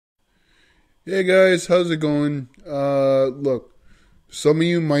Hey guys, how's it going? Look, some of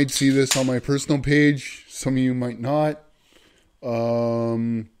you might see this on my personal page, some of you might not.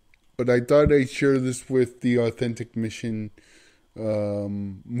 Um, but I thought I'd share this with the Authentic Mission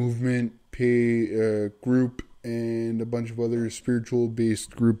movement, group, and a bunch of other spiritual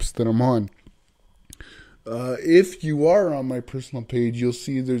based groups that I'm on. If you are on my personal page, you'll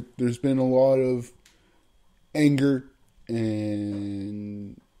see there's been a lot of anger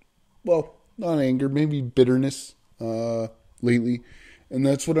and not anger, maybe bitterness lately, and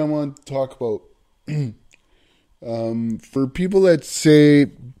that's what I want to talk about. For people that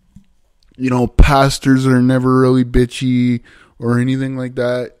say, pastors are never really bitchy or anything like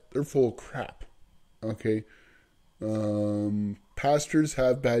that, they're full of crap. Okay, pastors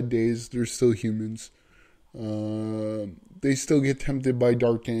have bad days. They're still humans. They still get tempted by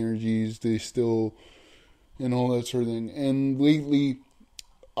dark energies. They still, that sort of thing. And lately,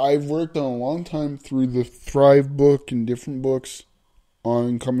 I've worked on a long time through the Thrive book and different books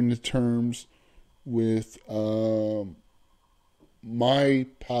on coming to terms with my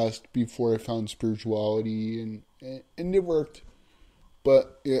past before I found spirituality, and it worked.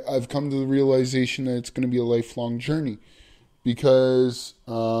 But I've come to the realization that it's going to be a lifelong journey because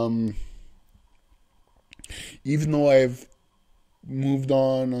even though I've moved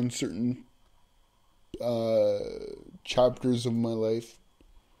on certain uh, chapters of my life,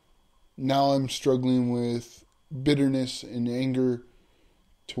 now I'm struggling with bitterness and anger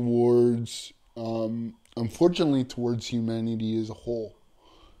towards, unfortunately, towards humanity as a whole.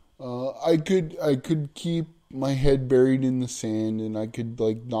 I could keep my head buried in the sand, and I could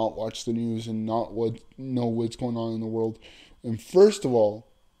like not watch the news and not know what's going on in the world. And first of all,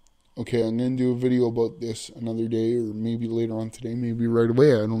 okay, I'm gonna do a video about this another day, or maybe later on today, maybe right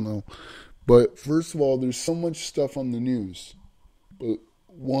away. I don't know. But first of all, there's so much stuff on the news. But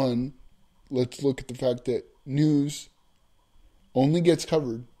one, let's look at the fact that news only gets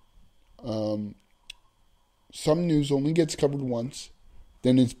covered. Um, some news only gets covered once,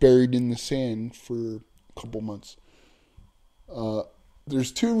 then it's buried in the sand for a couple months. Uh,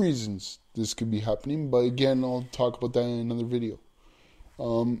 there's two reasons this could be happening, but again, I'll talk about that in another video.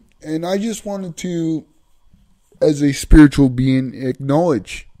 And I just wanted to, as a spiritual being,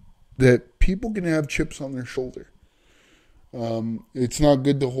 acknowledge that people can have chips on their shoulder. It's not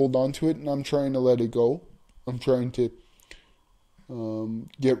good to hold on to it, and I'm trying to let it go. I'm trying to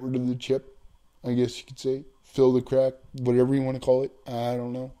get rid of the chip, I guess you could say. Fill the crack, whatever you want to call it. I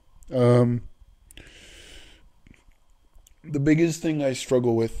don't know. Um, the biggest thing I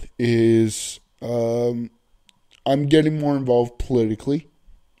struggle with is I'm getting more involved politically,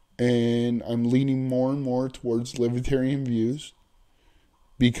 and I'm leaning more and more towards libertarian views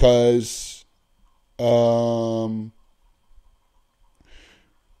because um,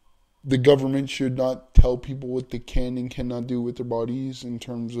 the government should not tell people what they can and cannot do with their bodies in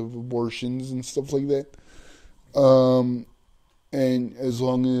terms of abortions and stuff like that. Um, and as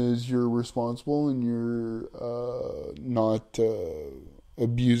long as you're responsible and you're not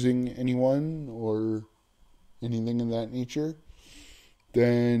abusing anyone or anything of that nature,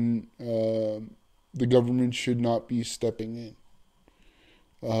 then the government should not be stepping in.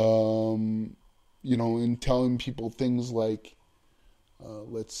 And telling people things like,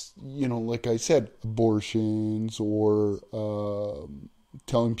 like I said, abortions, or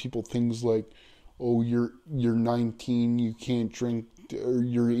telling people things like, oh, you're 19, you can't drink, or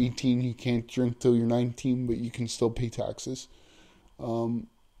you're 18, you can't drink till you're 19, but you can still pay taxes. And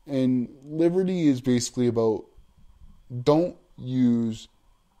liberty is basically about, don't use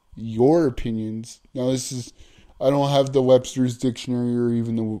your opinions. Now, I don't have the Webster's dictionary or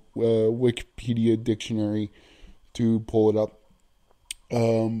even the Wikipedia dictionary to pull it up.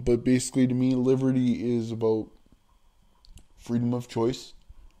 But basically, to me, liberty is about freedom of choice.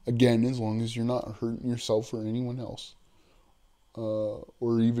 Again, as long as you're not hurting yourself or anyone else,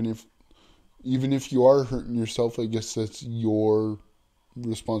 or even if you are hurting yourself, I guess that's your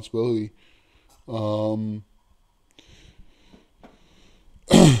responsibility. Um,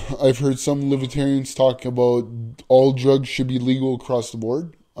 I've heard some libertarians talk about all drugs should be legal across the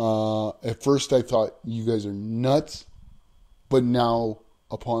board. At first, I thought you guys are nuts, but now,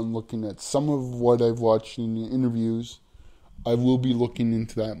 upon looking at some of what I've watched in the interviews, I will be looking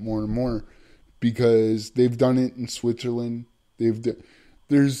into that more and more because they've done it in Switzerland.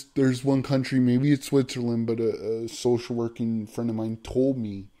 There's one country, maybe it's Switzerland, but a social working friend of mine told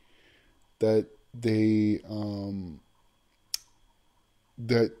me that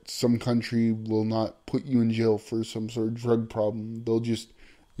that some country will not put you in jail for some sort of drug problem. They'll just,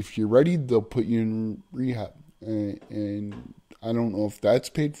 if you're ready, they'll put you in rehab. and I don't know if that's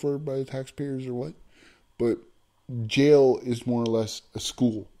paid for by the taxpayers or what, but jail is more or less a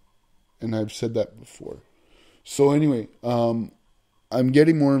school, and I've said that before. So anyway, I'm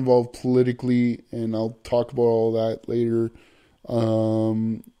getting more involved politically, and I'll talk about all that later.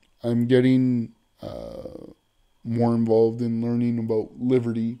 I'm getting more involved in learning about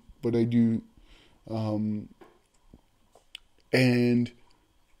liberty, but I do, and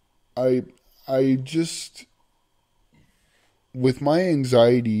I just, with my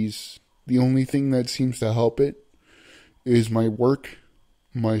anxieties, the only thing that seems to help it is my work,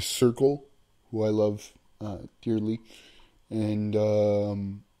 my circle, who I love dearly, and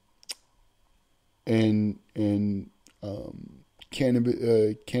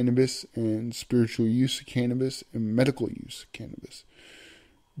cannabis and spiritual use of cannabis and medical use of cannabis.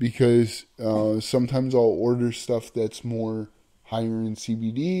 Because sometimes I'll order stuff that's more higher in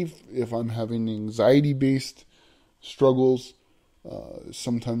CBD if I'm having anxiety-based struggles.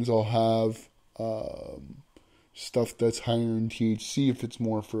 Sometimes I'll have stuff that's higher in THC if it's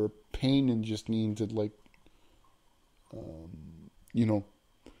more for pain and just needs to, like,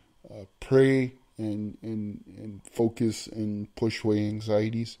 pray and focus and push away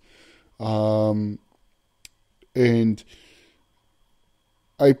anxieties. And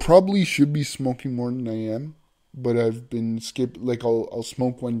I probably should be smoking more than I am, but I've been I'll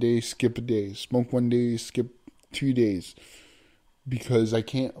smoke one day, skip a day, smoke one day, skip 2 days, because I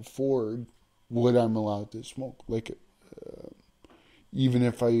can't afford what I'm allowed to smoke. Even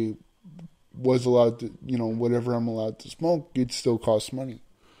if I was allowed to, whatever I'm allowed to smoke, it still costs money.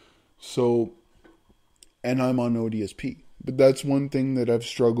 So, and I'm on ODSP. But that's one thing that I've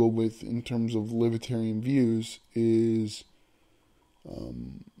struggled with in terms of libertarian views is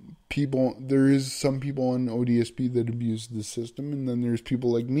there is some people on ODSP that abuse the system, and then there's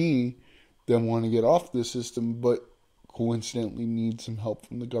people like me that want to get off the system, but coincidentally need some help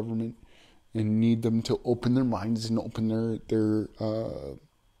from the government and need them to open their minds and open their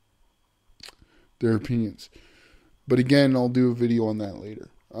opinions. But again, I'll do a video on that later.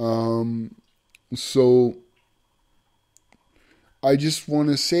 So I just want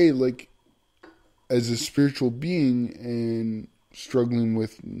to say, as a spiritual being and struggling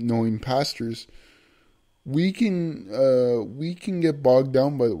with knowing pastors, we can get bogged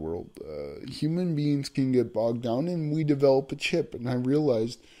down by the world. Human beings can get bogged down, and we develop a chip. And I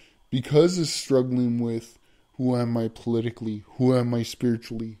realized, because of struggling with who am I politically, who am I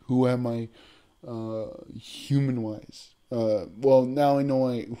spiritually, who am I human-wise. Well, now I know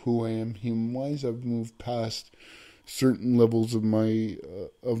who I am human-wise. I've moved past certain levels of my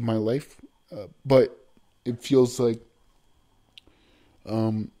life, but it feels like,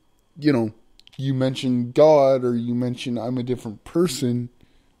 you mention God or you mention I'm a different person.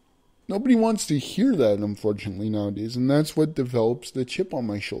 Nobody wants to hear that, unfortunately, nowadays, and that's what develops the chip on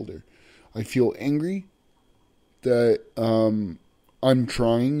my shoulder. I feel angry that I'm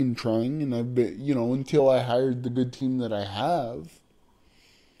trying, and I've been, until I hired the good team that I have,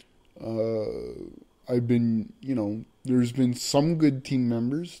 I've been, there's been some good team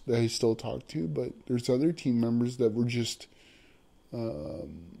members that I still talk to, but there's other team members that were just, they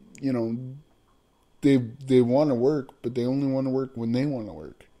want to work, but they only want to work when they want to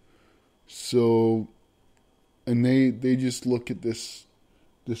work. So, and they just look at this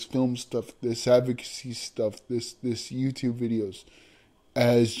film stuff, this advocacy stuff, this YouTube videos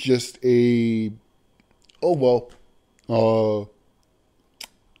as just it's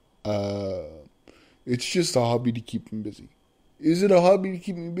just a hobby to keep me busy. Is it a hobby to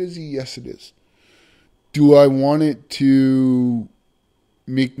keep me busy? Yes, it is. Do I want it to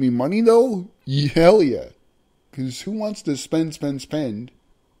make me money, though? Hell yeah. Because who wants to spend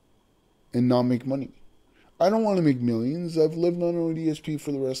and not make money? I don't want to make millions. I've lived on ODSP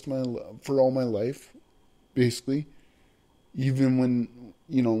for all my life, basically. Even when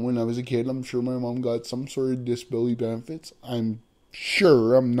I was a kid, I'm sure my mom got some sort of disability benefits. I'm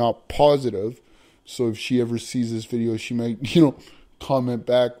not positive. So if she ever sees this video, she might, comment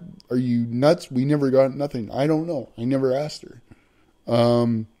back, "Are you nuts? We never got nothing." I don't know. I never asked her.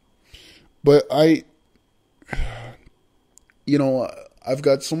 But I've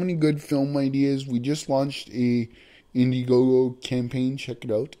got so many good film ideas. We just launched a Indiegogo campaign. Check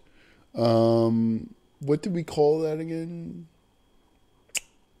it out. What did we call that again?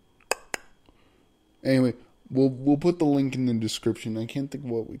 Anyway, we'll put the link in the description. I can't think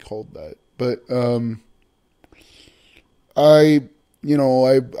of what we called that. But I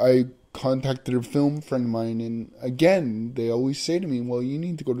contacted a film friend of mine, and again, they always say to me, "Well, you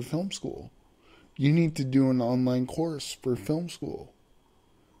need to go to film school. You need to do an online course for film school."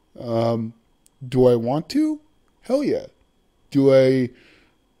 Do I want to? Hell yeah. Do I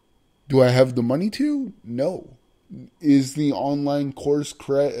have the money to? No. Is the online course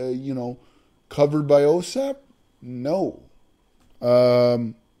covered by OSAP? No.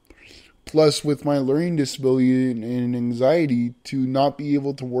 Um, Plus, with my learning disability and anxiety, to not be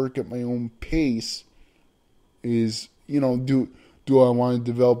able to work at my own pace is, do I want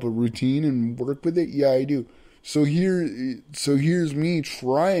to develop a routine and work with it? Yeah, I do. So here's me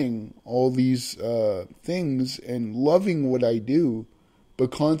trying all these things and loving what I do,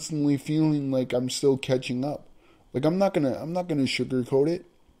 but constantly feeling like I'm still catching up. Like I'm not gonna sugarcoat it.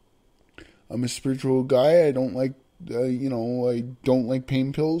 I'm a spiritual guy. I don't like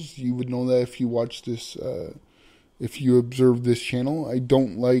pain pills. You would know that if you watch this, if you observe this channel. I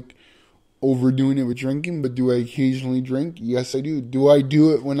don't like overdoing it with drinking, but do I occasionally drink? Yes, I do. Do I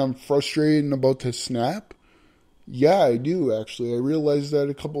do it when I'm frustrated and about to snap? Yeah, I do, actually. I realized that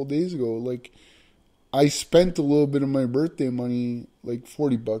a couple of days ago. Like, I spent a little bit of my birthday money, like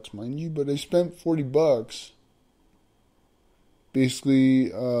 $40, mind you, but I spent $40 basically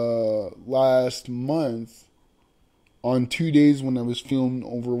last month on 2 days when I was feeling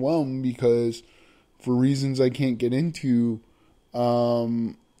overwhelmed because for reasons I can't get into,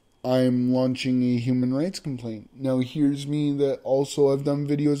 um, I'm launching a human rights complaint. Now, here's me that also I've done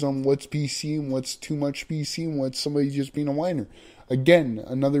videos on what's PC and what's too much PC and what's somebody just being a whiner. Again,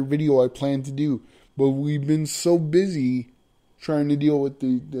 another video I plan to do. But we've been so busy trying to deal with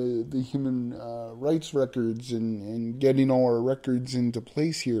the human rights records and getting all our records into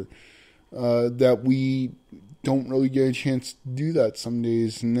place here that we don't really get a chance to do that some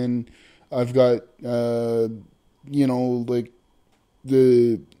days. And then I've got, like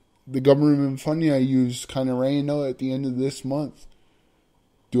the government funding I use kind of ran out at the end of this month.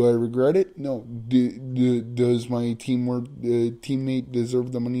 Do I regret it? No. Does my teammate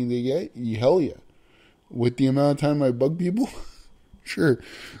deserve the money they get? Hell yeah. With the amount of time I bug people, sure.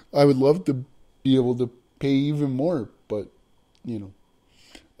 I would love to be able to pay even more, but, and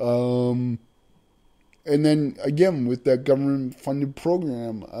then again, with that government funded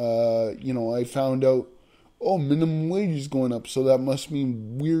program, I found out, oh, minimum wage is going up, so that must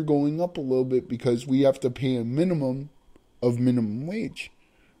mean we're going up a little bit because we have to pay a minimum of minimum wage.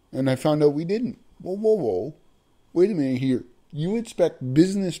 And I found out we didn't. Whoa. Wait a minute here. You expect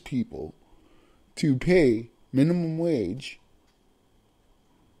business people to pay minimum wage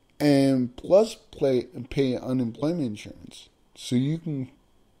and plus pay unemployment insurance so you can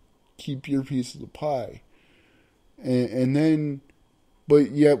keep your piece of the pie. And then,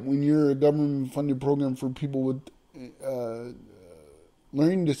 but yet when you're a government funded program for people with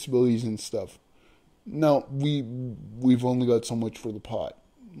learning disabilities and stuff, no, we've only got so much for the pot.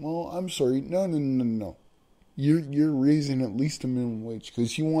 Well, I'm sorry. No. You're raising at least a minimum wage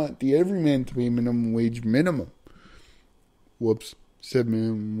because you want the everyman to pay minimum wage minimum. Whoops, said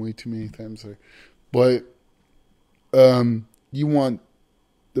minimum way too many times there. But you want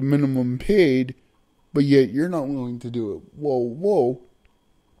the minimum paid, but yet you're not willing to do it. Whoa.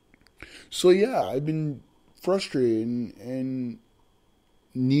 So yeah, I've been frustrated and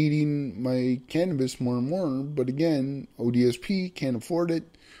needing my cannabis more and more. But again, ODSP, can't afford it.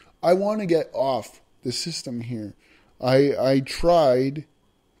 I want to get off the system here. I tried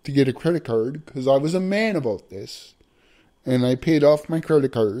to get a credit card because I was a man about this. And I paid off my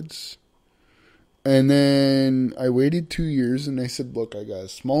credit cards. And then I waited 2 years and I said, look, I got a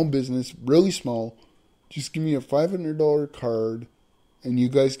small business, really small. Just give me a $500 card and you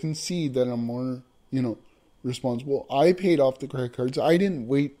guys can see that I'm more, responsible. I paid off the credit cards. I didn't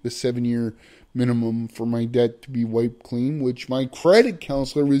wait the 7-year minimum for my debt to be wiped clean, which my credit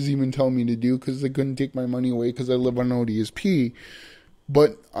counselor was even telling me to do because they couldn't take my money away because I live on ODSP.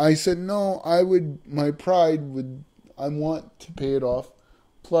 But I said, no, my pride would, I want to pay it off.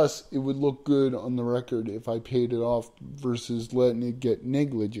 Plus, it would look good on the record if I paid it off versus letting it get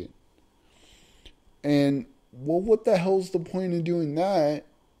negligent. And, well, what the hell's the point of doing that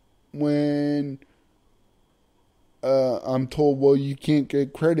when I'm told, well, you can't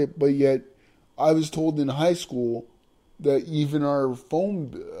get credit, but yet I was told in high school that even our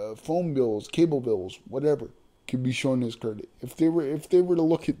phone bills, cable bills, whatever, could be shown as credit. If they were to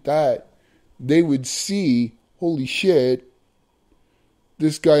look at that, they would see, holy shit,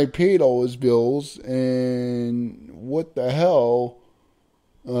 this guy paid all his bills, and what the hell?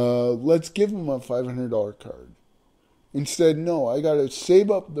 Let's give him a $500 card. Instead, no, I gotta save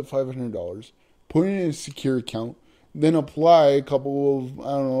up the $500, put it in a secure account, then apply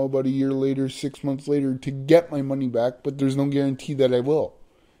about a year later, 6 months later, to get my money back, but there's no guarantee that I will.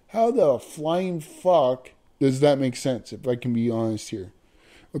 How the flying fuck does that make sense, if I can be honest here?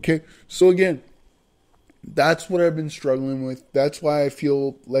 Okay, so again, That's what I've been struggling with. That's why I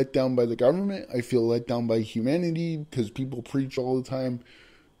feel let down by the government. I feel let down by humanity because people preach all the time.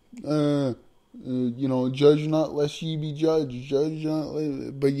 Judge not lest ye be judged. Judge not,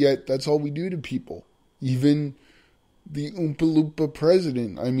 but yet that's all we do to people. Even the Oompa Loompa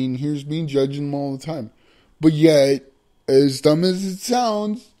president. I mean, here's me judging him all the time. But yet, as dumb as it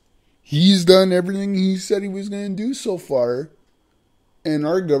sounds, he's done everything he said he was going to do so far. And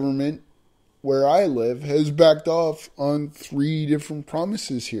our government, where I live, has backed off on 3 different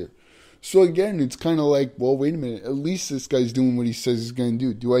promises here. So again, it's kind of like, well, wait a minute. At least this guy's doing what he says he's going to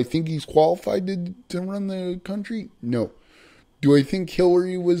do. Do I think he's qualified to run the country? No. Do I think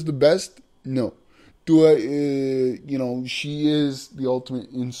Hillary was the best? No. Do I, she is the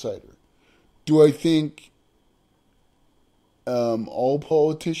ultimate insider. Do I think all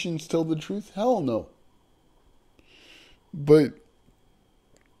politicians tell the truth? Hell no. But,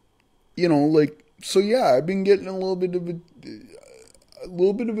 so yeah, I've been getting a little bit of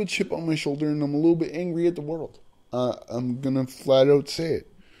a chip on my shoulder, and I'm a little bit angry at the world. I'm gonna flat out say it.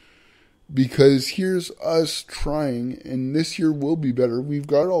 Because here's us trying, and this year will be better. We've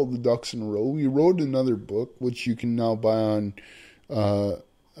got all the ducks in a row. We wrote another book, which you can now buy on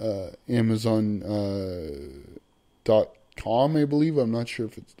Amazon.com, I believe. I'm not sure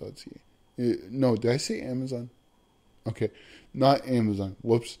if it's .ca. No, did I say Amazon? Okay, not Amazon.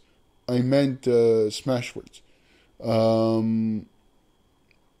 Whoops. I meant Smashwords.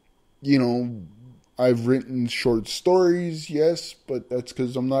 I've written short stories, yes, but that's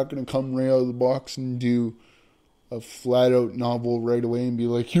because I'm not going to come right out of the box and do a flat-out novel right away and be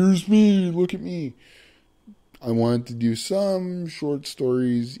like, here's me, look at me. I wanted to do some short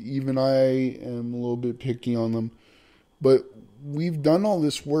stories. Even I am a little bit picky on them. But we've done all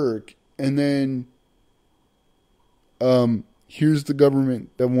this work, and then here's the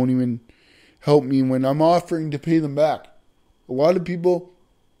government that won't even help me when I'm offering to pay them back. A lot of people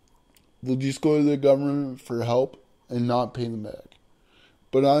will just go to the government for help and not pay them back.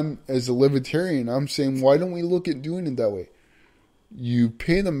 But as a libertarian, I'm saying, why don't we look at doing it that way? You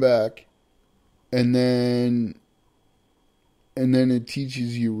pay them back, and then it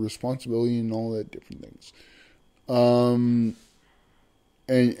teaches you responsibility and all that different things. And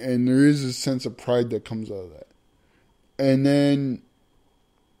there is a sense of pride that comes out of that. And then,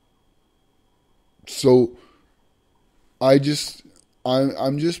 so I'm just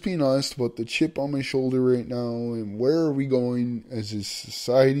being honest about the chip on my shoulder right now, and where are we going as a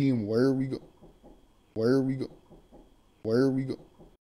society, and where are we go?